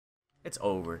It's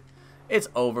over. It's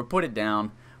over. Put it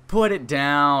down. Put it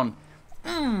down.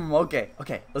 Okay.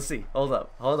 Okay. Let's see. Hold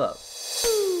up. Hold up.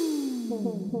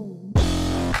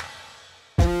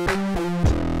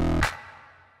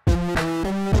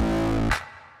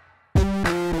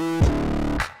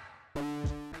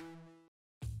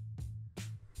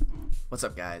 What's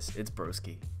up, guys? It's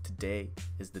Broski. Today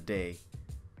is the day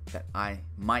that I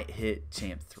might hit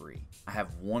Champ 3. I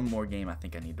have one more game I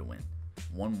think I need to win.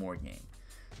 One more game.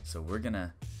 So we're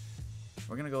gonna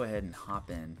go ahead and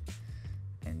hop in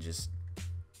and just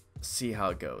see how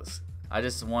it goes. I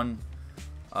just won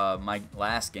my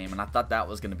last game, and I thought that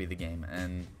was gonna be the game,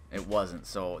 and it wasn't.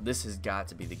 So this has got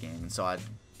to be the game, and so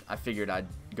I figured I'd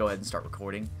go ahead and start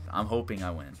recording. I'm hoping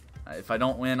I win. If I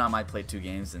don't win, I might play 2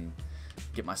 games and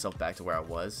get myself back to where I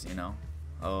was, you know.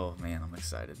 Oh man, I'm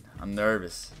excited. I'm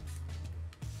nervous.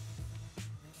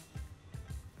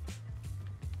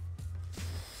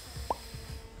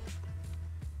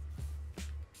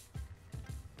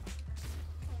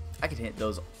 I could hit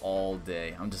those all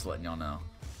day. I'm just letting y'all know.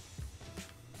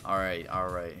 Alright,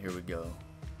 here we go.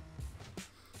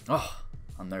 Oh,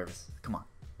 I'm nervous. Come on.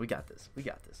 We got this. We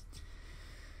got this.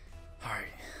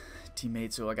 Alright.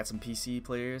 Teammates, so I got some PC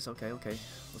players. Okay.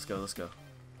 Let's go, let's go.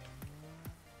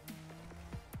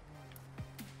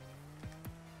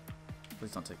 Please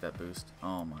don't take that boost.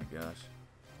 Oh my gosh.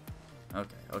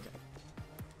 Okay.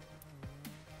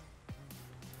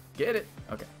 Get it.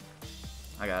 Okay.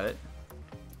 I got it.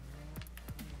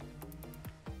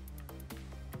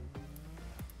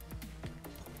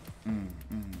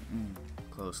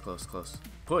 Close.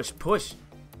 Push.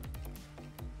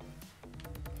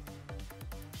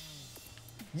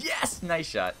 Yes! Nice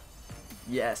shot.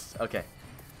 Yes. Okay.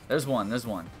 There's one.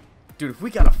 Dude, if we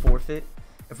got a forfeit,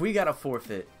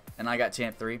 and I got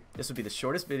Champ 3, this would be the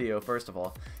shortest video, first of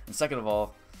all. And second of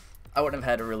all, I wouldn't have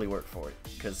had to really work for it.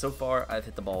 Because so far, I've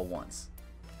hit the ball once.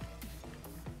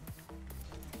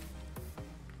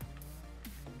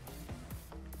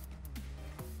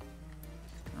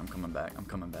 I'm coming back.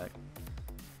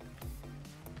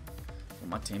 Oh,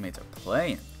 my teammates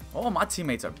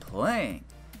are playing.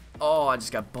 Oh, I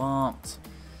just got bumped.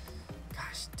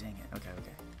 Gosh, dang it. Okay.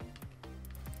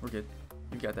 We're good.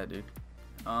 You got that, dude.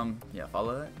 Yeah,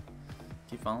 follow that.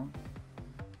 Keep following.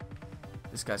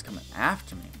 This guy's coming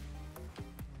after me.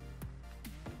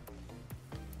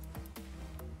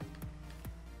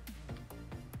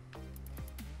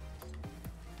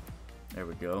 There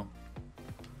we go.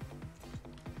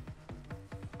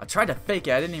 I tried to fake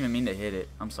it. I didn't even mean to hit it.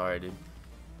 I'm sorry, dude.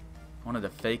 I wanted to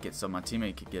fake it so my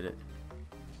teammate could get it.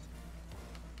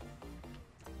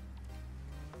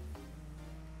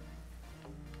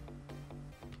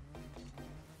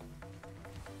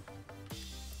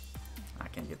 I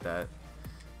can't get that.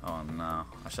 Oh no.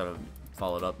 I should have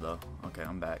followed up though. Okay,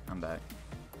 I'm back. Come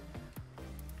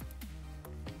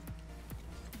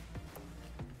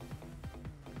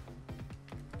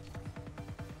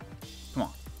on.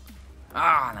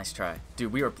 Ah, nice try.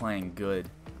 Dude, we are playing good.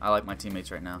 I like my teammates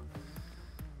right now.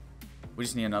 We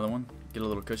just need another one. Get a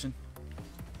little cushion.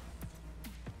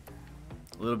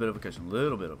 A little bit of a cushion.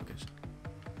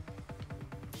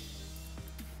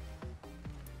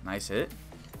 Nice hit.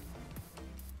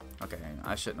 Okay,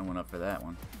 I shouldn't have went up for that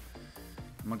one.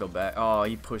 I'm gonna go back. Oh,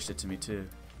 he pushed it to me too.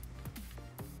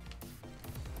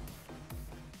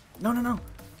 No.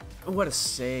 Oh, what a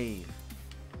save.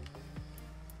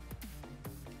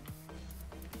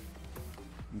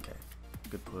 Okay,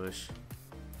 good push.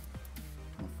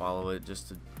 I'm gonna follow it just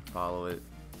to follow it.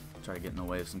 Try to get in the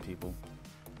way of some people.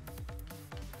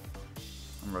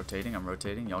 I'm rotating.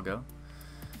 Y'all go.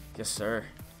 Yes, sir.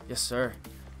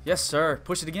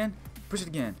 Push it again.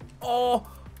 Oh.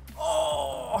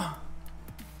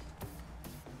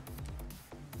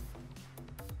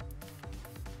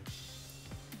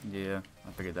 Yeah,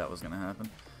 I figured that was gonna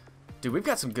happen. Dude, we've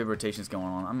got some good rotations going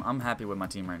on. I'm happy with my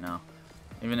team right now.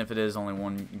 Even if it is only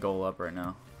 1 goal up right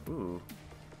now. Ooh.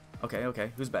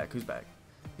 Okay. Who's back?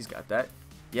 He's got that.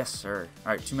 Yes, sir.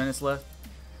 Alright, 2 minutes left.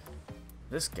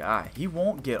 This guy, he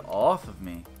won't get off of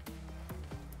me.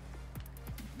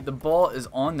 The ball is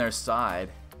on their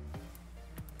side.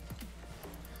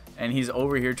 And he's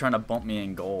over here trying to bump me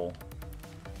in goal.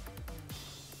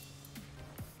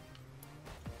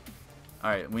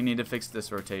 Alright, we need to fix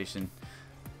this rotation.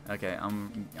 Okay,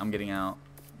 I'm getting out.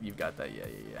 You've got that.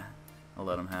 Yeah. I'll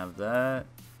let him have that.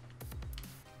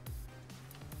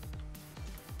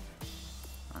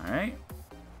 Alright.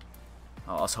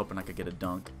 Oh, I was hoping I could get a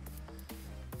dunk.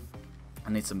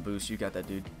 I need some boost. You got that,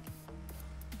 dude.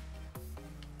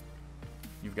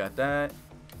 You've got that.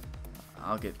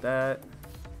 I'll get that.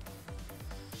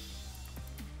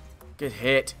 Get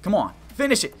hit. Come on.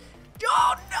 Finish it.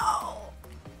 Oh,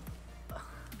 no.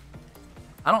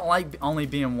 I don't like only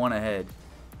being one ahead.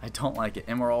 I don't like it.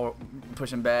 And we're all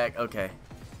pushing back. Okay.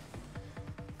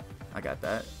 I got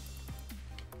that.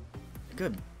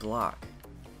 Good block.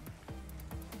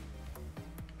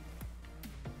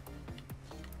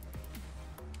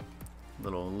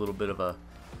 Little bit of a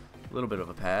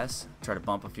pass. Try to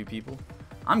bump a few people.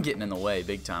 I'm getting in the way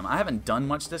big time. I haven't done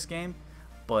much this game,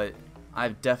 but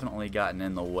I've definitely gotten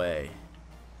in the way.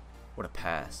 What a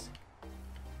pass.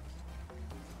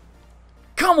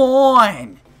 Come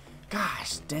on!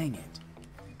 Gosh, dang it.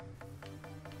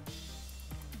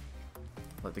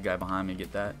 Let the guy behind me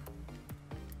get that.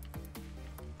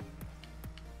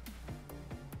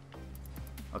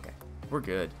 Okay, we're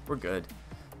good. We're good.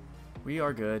 We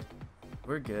are good.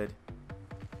 We're good.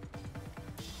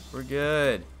 We're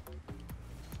good.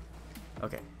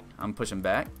 Okay, I'm pushing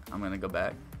back. I'm going to go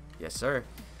back. Yes, sir.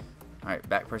 Alright,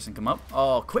 back person come up.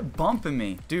 Oh, quit bumping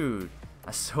me. Dude,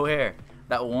 I swear.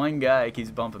 That one guy keeps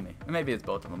bumping me. Maybe it's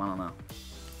both of them. I don't know.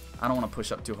 I don't want to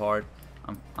push up too hard.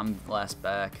 I'm last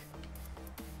back.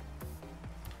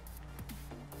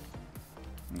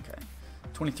 Okay.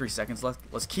 23 seconds left.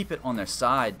 Let's keep it on their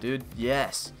side, dude.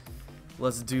 Yes.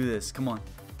 Let's do this. Come on.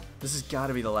 This has got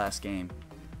to be the last game.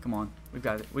 Come on. We've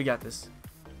got it. We got this.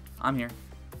 I'm here.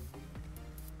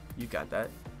 You got that.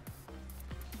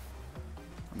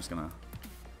 I'm just going to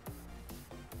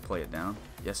play it down.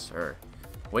 Yes, sir.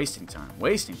 Wasting time.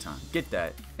 Wasting time. Get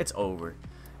that. It's over.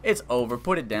 It's over.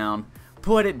 Put it down.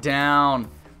 Put it down.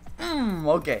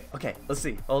 Okay. Okay. Let's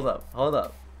see. Hold up. Hold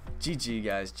up. GG,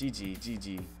 guys. GG.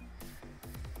 GG.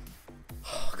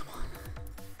 Oh, come on.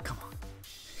 Come on.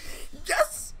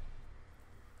 Yes!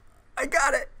 I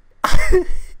got it.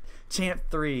 Champ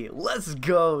 3. Let's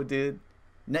go, dude.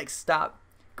 Next stop,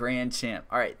 Grand Champ.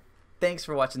 Alright. Thanks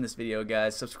for watching this video,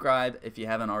 guys. Subscribe if you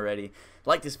haven't already.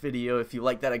 Like this video if you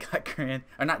like that I got Grand,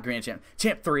 or not Grand Champ,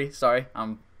 Champ 3. Sorry,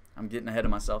 I'm getting ahead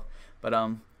of myself. But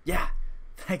yeah,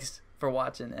 thanks for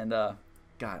watching, and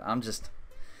God, I'm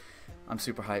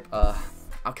super hyped.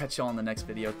 I'll catch y'all in the next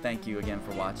video. Thank you again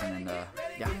for watching, and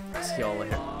yeah, see y'all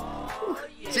later.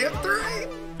 Champ 3.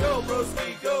 Go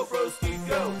broski, go broski,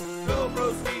 go. Go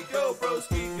broski, go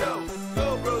broski, go.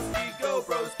 Go broski, go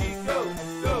broski, go.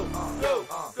 Go.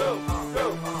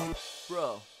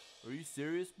 Bro, are you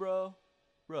serious, bro?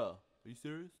 Bro, are you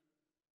serious?